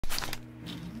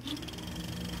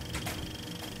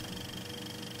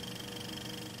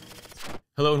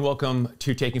Hello and welcome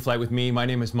to Taking Flight with me. My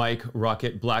name is Mike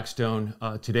Rocket Blackstone.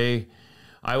 Today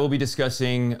I will be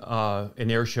discussing an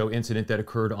air show incident that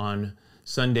occurred on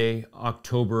Sunday,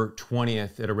 October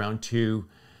 20th at around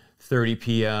 2:30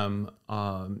 p.m.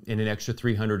 In an extra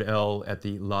 300L at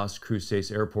the Las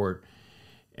Cruces Airport.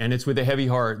 And it's with a heavy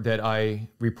heart that I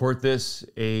report this.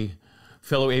 A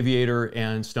fellow aviator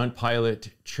and stunt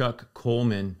pilot, Chuck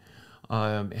Coleman,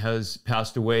 has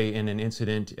passed away in an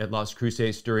incident at Las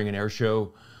Cruces during an air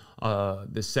show,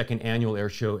 the second annual air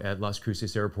show at Las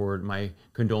Cruces Airport. My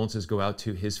condolences go out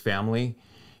to his family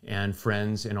and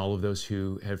friends and all of those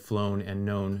who have flown and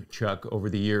known Chuck over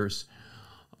the years.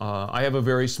 I have a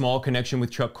very small connection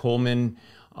with Chuck Coleman.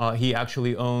 He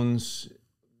actually owns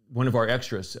one of our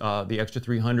extras, the extra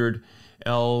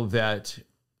 300L that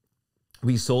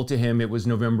we sold to him. It was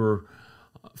November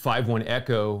 51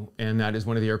 Echo, and that is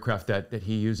one of the aircraft that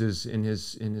he uses in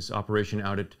his operation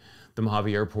out at the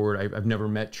Mojave Airport. I've never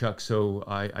met Chuck, so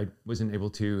I wasn't able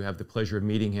to have the pleasure of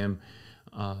meeting him,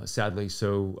 sadly.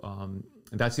 So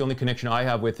that's the only connection I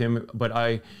have with him. But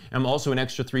I am also an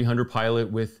extra 300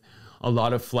 pilot with a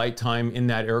lot of flight time in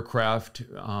that aircraft,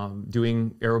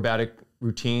 doing aerobatic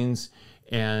routines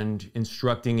and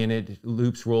instructing in it,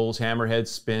 loops, rolls, hammerheads,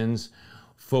 spins,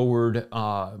 forward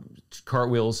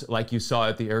cartwheels like you saw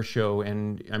at the air show.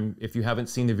 And if you haven't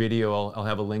seen the video, I'll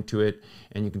have a link to it,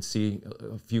 and you can see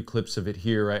a few clips of it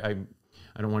here. I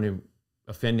don't want to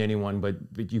offend anyone, but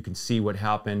you can see what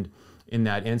happened in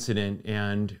that incident.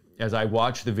 And as I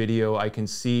watch the video, I can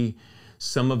see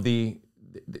some of the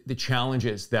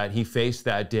challenges that he faced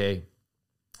that day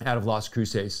out of Las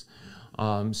Cruces.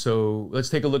 So let's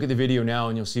take a look at the video now,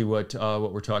 and you'll see what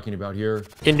we're talking about here.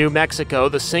 In New Mexico,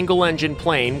 the single-engine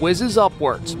plane whizzes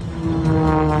upwards,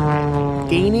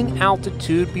 gaining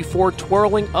altitude before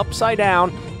twirling upside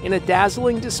down in a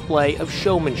dazzling display of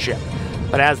showmanship.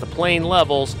 But as the plane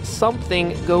levels,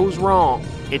 something goes wrong.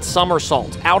 It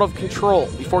somersaults out of control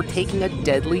before taking a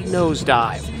deadly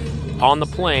nosedive. On the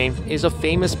plane is a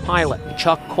famous pilot,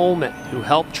 Chuck Coleman, who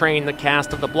helped train the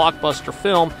cast of the blockbuster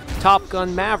film Top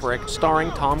Gun Maverick,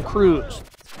 starring Tom Cruise.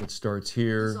 It starts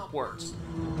here,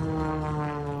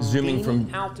 zooming from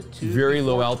very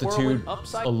low altitude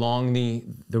along the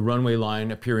runway line,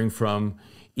 appearing from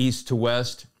east to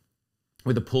west.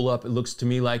 With a pull-up, it looks to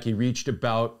me like he reached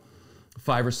about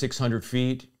 500 or 600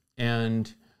 feet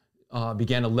and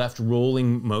began a left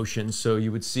rolling motion. So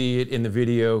you would see it in the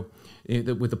video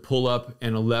with a pull-up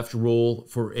and a left roll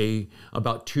for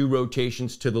about 2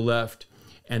 rotations to the left,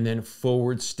 and then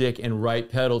forward stick and right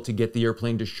pedal to get the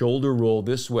airplane to shoulder roll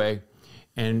this way,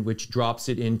 and which drops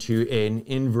it into an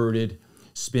inverted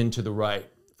spin to the right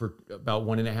for about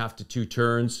 1.5 to 2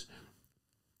 turns,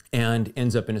 and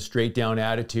ends up in a straight down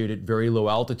attitude at very low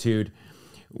altitude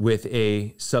with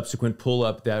a subsequent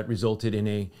pull-up that resulted in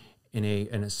a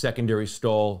secondary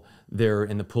stall there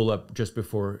in the pull-up just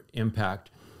before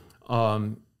impact.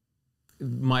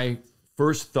 My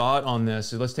first thought on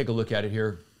this is, let's take a look at it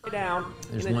here.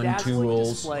 There's 1, 2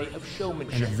 rolls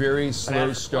and a very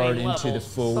slow start into the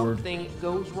forward. Something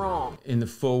goes wrong. In the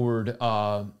forward,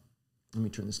 let me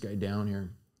turn this guy down here.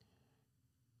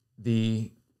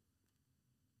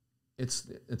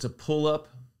 It's a pull-up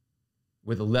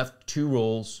with a left 2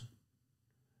 rolls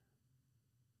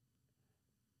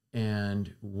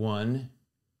and 1,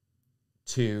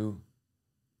 2.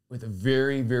 With a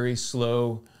very, very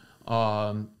slow,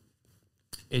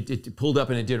 it pulled up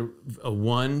and it did a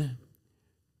 1,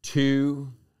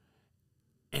 2,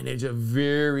 and it's a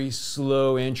very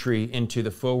slow entry into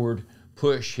the forward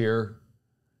push here,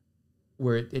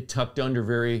 where it tucked under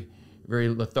very, very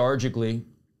lethargically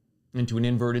into an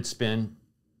inverted spin.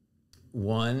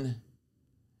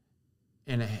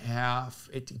 1.5.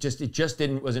 It just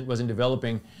wasn't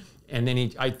developing. And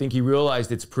then I think he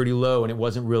realized it's pretty low and it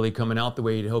wasn't really coming out the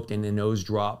way he'd hoped, and the nose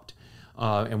dropped.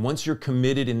 And once you're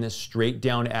committed in this straight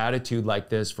down attitude like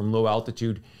this from low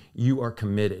altitude, you are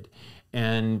committed.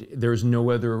 And there's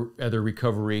no other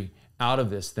recovery out of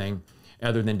this thing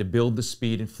other than to build the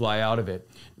speed and fly out of it.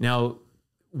 Now,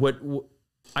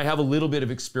 I have a little bit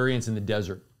of experience in the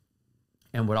desert.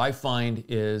 And what I find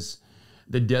is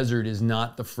the desert is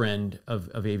not the friend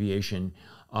of aviation.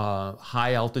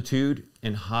 High altitude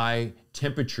and high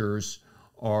temperatures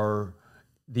are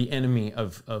the enemy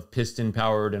of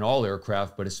piston-powered and all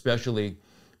aircraft, but especially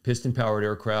piston-powered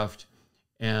aircraft.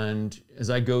 And as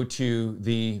I go to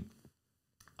the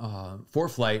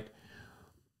ForeFlight,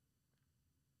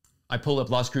 I pull up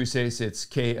Las Cruces, it's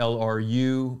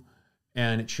KLRU,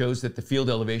 and it shows that the field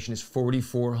elevation is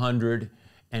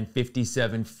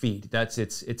 4,457 feet. That's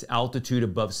its altitude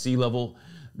above sea level.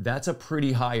 That's a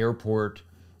pretty high airport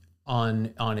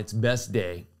on its best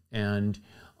day. And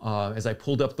as I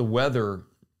pulled up the weather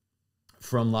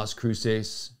from Las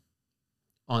Cruces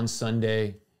on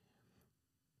Sunday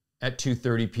at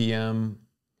 2:30 p.m.,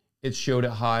 it showed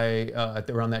a high at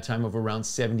around that time of around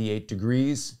 78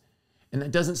 degrees. And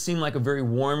that doesn't seem like a very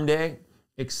warm day,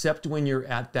 except when you're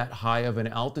at that high of an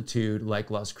altitude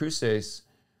like Las Cruces.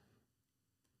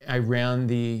 I ran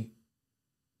the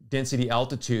density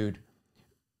altitude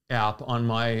app on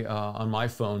my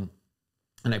phone,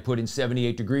 and I put in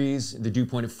 78 degrees, the dew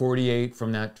point of 48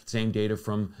 from that same data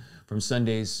from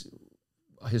Sunday's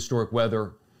historic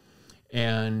weather,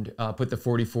 and put the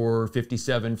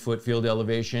 57 foot field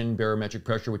elevation, barometric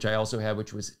pressure, which I also had,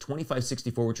 which was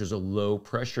 2564, which was a low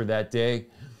pressure that day.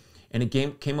 And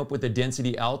it came up with a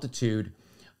density altitude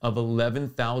of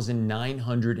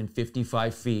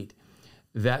 11,955 feet.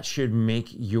 That should make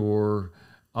your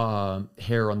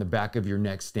hair on the back of your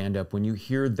neck stand up. When you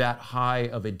hear that high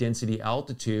of a density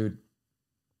altitude,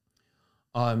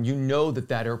 you know that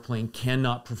that airplane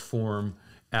cannot perform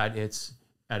at its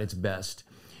best.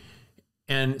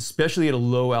 And especially at a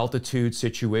low altitude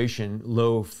situation,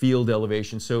 low field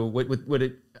elevation. So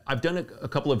I've done a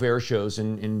couple of air shows,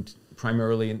 and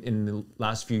primarily in the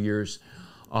last few years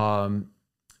in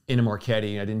a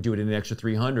Marchetti. I didn't do it in an extra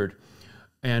 300.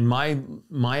 And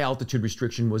my altitude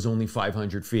restriction was only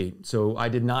 500 feet. So I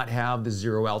did not have the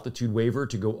zero altitude waiver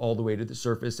to go all the way to the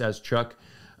surface, as Chuck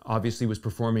obviously was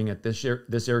performing at this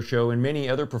air show, and many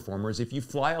other performers. If you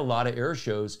fly a lot of air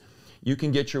shows, you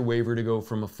can get your waiver to go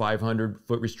from a 500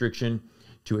 foot restriction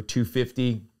to a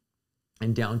 250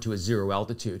 and down to a zero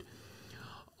altitude.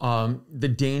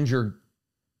 The danger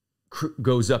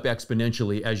goes up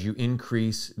exponentially as you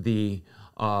increase the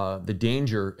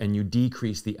danger and you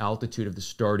decrease the altitude of the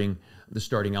starting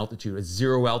altitude. A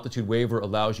zero altitude waiver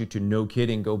allows you to, no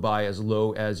kidding, go by as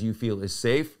low as you feel is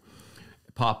safe,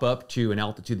 pop up to an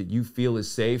altitude that you feel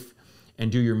is safe,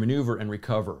 and do your maneuver and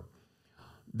recover.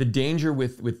 The danger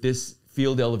with this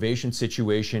field elevation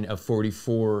situation of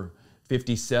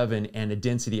 4457 and a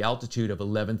density altitude of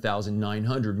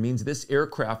 11,900 means this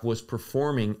aircraft was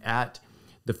performing at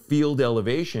the field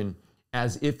elevation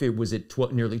as if it was at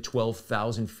nearly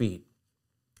 12,000 feet.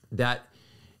 That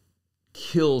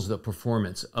kills the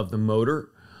performance of the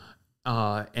motor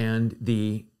and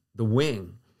the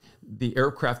wing. The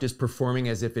aircraft is performing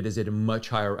as if it is at a much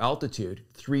higher altitude,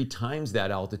 3 times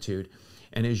that altitude.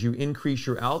 And as you increase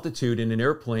your altitude in an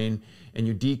airplane and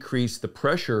you decrease the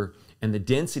pressure and the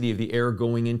density of the air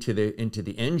going into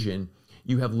the engine,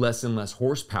 you have less and less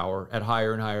horsepower at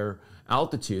higher and higher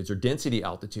altitudes or density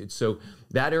altitudes. So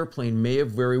that airplane may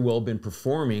have very well been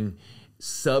performing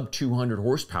sub 200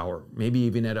 horsepower, maybe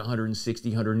even at 160,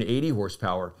 180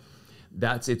 horsepower.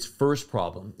 That's its first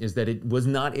problem, is that it was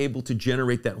not able to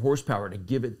generate that horsepower to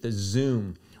give it the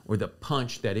zoom or the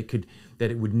punch that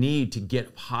it would need to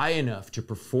get high enough to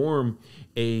perform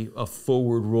a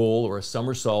forward roll or a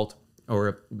somersault or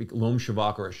a Lom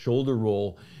Shavak or a shoulder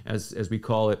roll, as we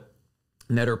call it.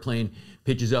 And that airplane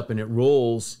pitches up and it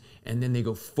rolls, and then they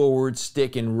go forward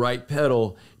stick and right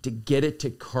pedal to get it to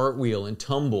cartwheel and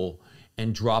tumble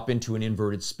and drop into an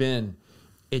inverted spin.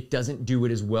 It doesn't do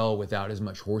it as well without as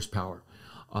much horsepower.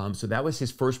 So that was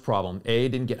his first problem. A, it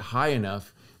didn't get high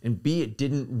enough, and B, it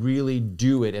didn't really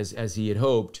do it as he had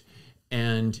hoped.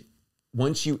 And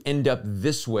once you end up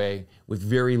this way with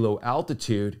very low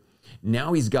altitude,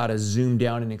 now he's got to zoom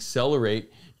down and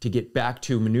accelerate to get back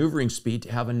to maneuvering speed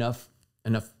to have enough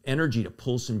energy to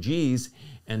pull some G's.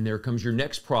 And there comes your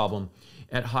next problem.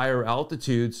 At higher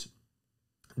altitudes,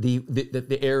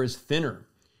 the air is thinner,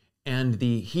 and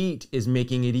the heat is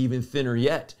making it even thinner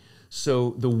yet.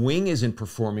 So the wing isn't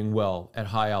performing well at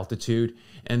high altitude,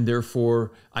 and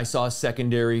therefore I saw a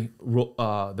secondary.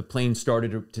 The plane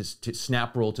started to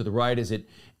snap roll to the right as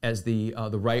the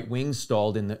right wing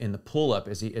stalled in the pull up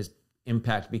as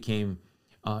impact became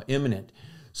imminent.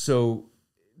 So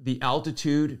the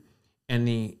altitude and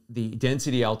the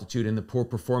density altitude and the poor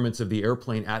performance of the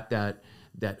airplane at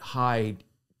that high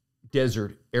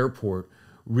desert airport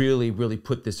really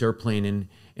put this airplane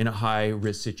in a high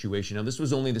risk situation. Now, this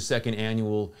was only the second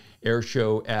annual air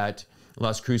show at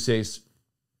Las Cruces,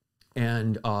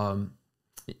 and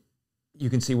you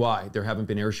can see why. There haven't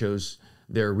been air shows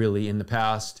there really in the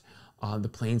past. The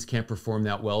planes can't perform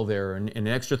that well there, and an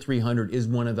extra 300 is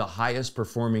one of the highest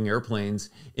performing airplanes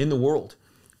in the world.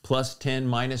 Plus 10,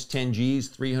 minus 10 Gs,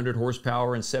 300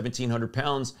 horsepower, and 1,700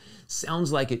 pounds.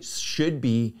 Sounds like it should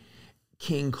be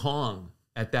King Kong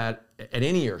at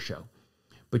any air show.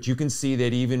 But you can see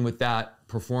that even with that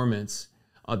performance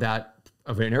of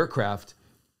an aircraft,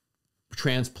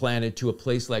 transplanted to a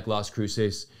place like Las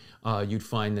Cruces, you'd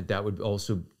find that that would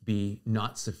also be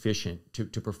not sufficient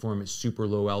to perform at super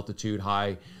low altitude,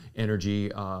 high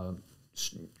energy.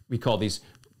 We call these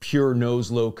pure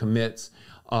nose low commits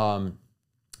from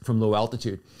low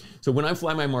altitude. So when I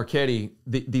fly my Marchetti,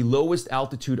 the lowest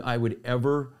altitude I would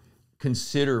ever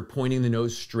consider pointing the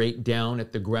nose straight down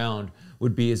at the ground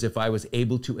would be as if I was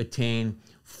able to attain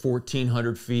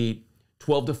 1,400 feet,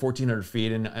 12 to 1,400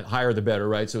 feet, and higher the better,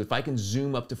 right? So if I can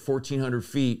zoom up to 1,400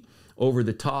 feet over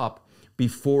the top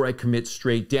before I commit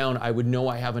straight down, I would know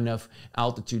I have enough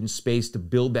altitude and space to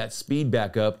build that speed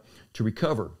back up to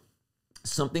recover.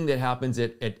 Something that happens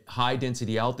at high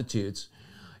density altitudes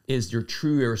is your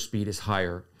true airspeed is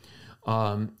higher.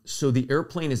 So the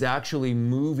airplane is actually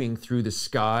moving through the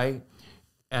sky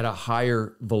at a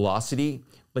higher velocity,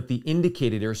 but the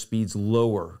indicated airspeed's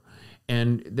lower.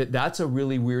 And that's a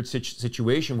really weird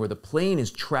situation where the plane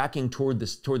is tracking toward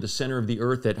the center of the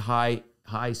earth at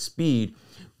high speed,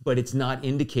 but it's not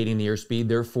indicating the airspeed.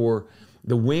 Therefore,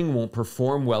 the wing won't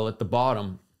perform well at the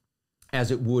bottom as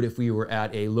it would if we were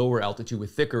at a lower altitude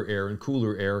with thicker air and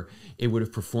cooler air. It would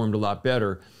have performed a lot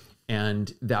better,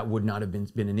 and that would not have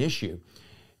been an issue.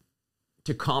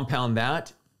 To compound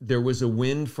that, there was a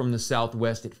wind from the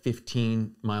southwest at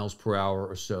 15 miles per hour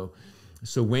or so.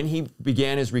 So when he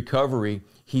began his recovery,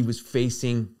 he was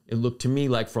facing, it looked to me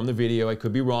like from the video, I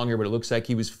could be wrong here, but it looks like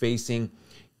he was facing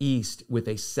east with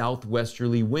a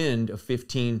southwesterly wind of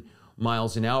 15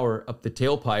 miles an hour up the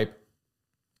tailpipe,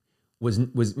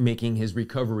 was making his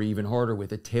recovery even harder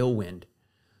with a tailwind.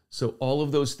 So all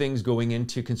of those things going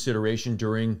into consideration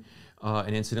during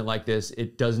an incident like this,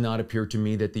 it does not appear to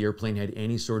me that the airplane had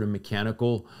any sort of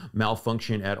mechanical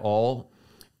malfunction at all.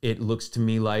 It looks to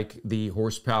me like the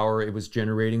horsepower it was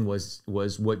generating was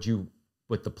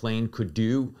what the plane could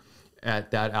do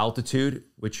at that altitude,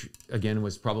 which again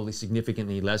was probably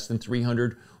significantly less than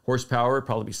 300 horsepower,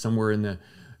 probably somewhere in the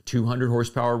 200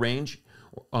 horsepower range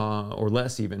or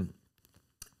less even.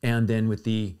 And then with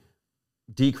the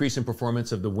decrease in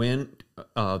performance of the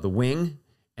wing,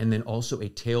 and then also a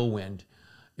tailwind,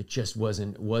 it just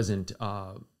wasn't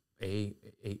a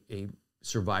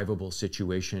survivable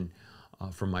situation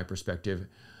from my perspective.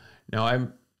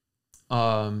 Now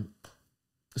I'm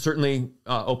certainly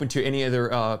open to any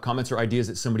other comments or ideas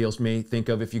that somebody else may think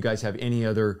of. If you guys have any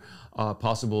other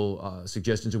possible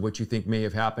suggestions of what you think may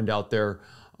have happened out there,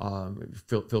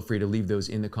 feel free to leave those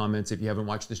in the comments. If you haven't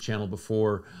watched this channel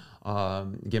before,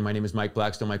 again, my name is Mike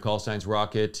Blackstone. My call sign's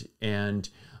Rocket, and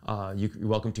you're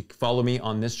welcome to follow me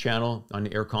on this channel, on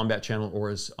the Air Combat channel, or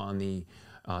as on the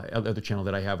other channel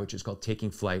that I have, which is called Taking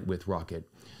Flight with Rocket.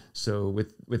 So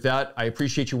with that, I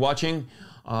appreciate you watching.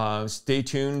 Stay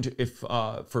tuned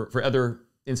for other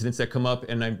incidents that come up,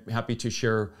 and I'm happy to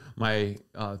share my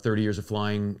 30 years of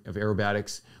flying of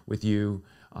aerobatics with you.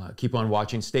 Keep on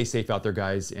watching. Stay safe out there,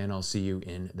 guys, and I'll see you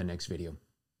in the next video.